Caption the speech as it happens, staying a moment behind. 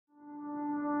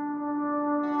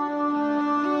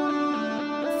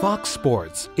Fox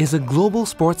Sports is a global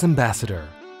sports ambassador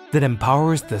that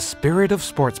empowers the spirit of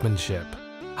sportsmanship.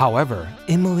 However,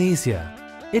 in Malaysia,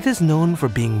 it is known for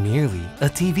being merely a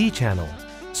TV channel.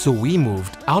 So we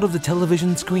moved out of the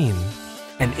television screen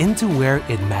and into where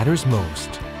it matters most,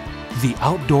 the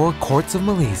outdoor courts of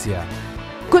Malaysia.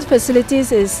 Good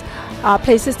facilities is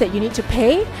places that you need to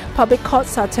pay. Public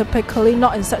courts are typically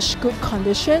not in such good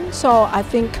condition, so I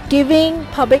think giving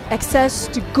public access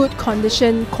to good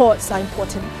condition courts are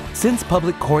important. Since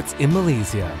public courts in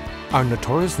Malaysia are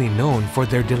notoriously known for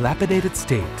their dilapidated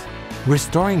state,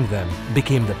 restoring them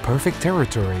became the perfect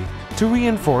territory to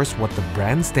reinforce what the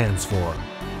brand stands for.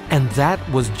 And that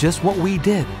was just what we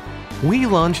did. We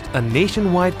launched a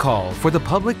nationwide call for the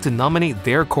public to nominate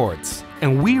their courts,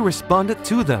 and we responded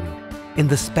to them. In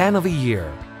the span of a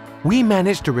year, we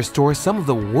managed to restore some of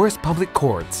the worst public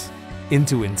courts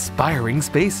into inspiring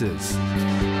spaces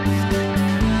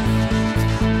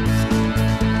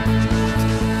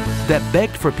that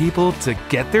begged for people to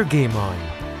get their game on.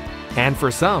 And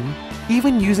for some,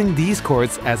 even using these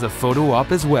courts as a photo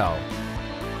op as well.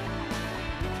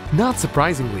 Not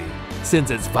surprisingly,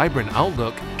 since its vibrant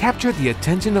outlook captured the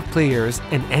attention of players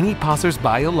and any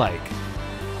passers-by alike.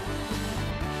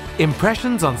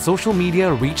 Impressions on social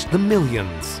media reached the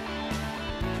millions,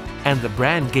 and the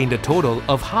brand gained a total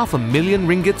of 500,000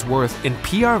 ringgits worth in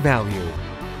PR value.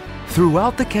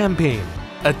 Throughout the campaign,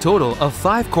 a total of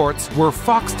 5 courts were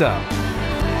foxed up.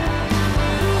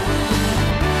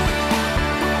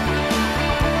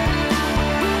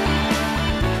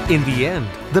 In the end,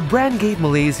 the brand gave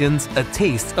Malaysians a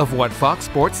taste of what Fox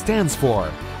Sports stands for: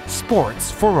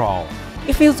 sports for all.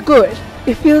 It feels good.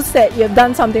 It feels that you have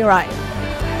done something right.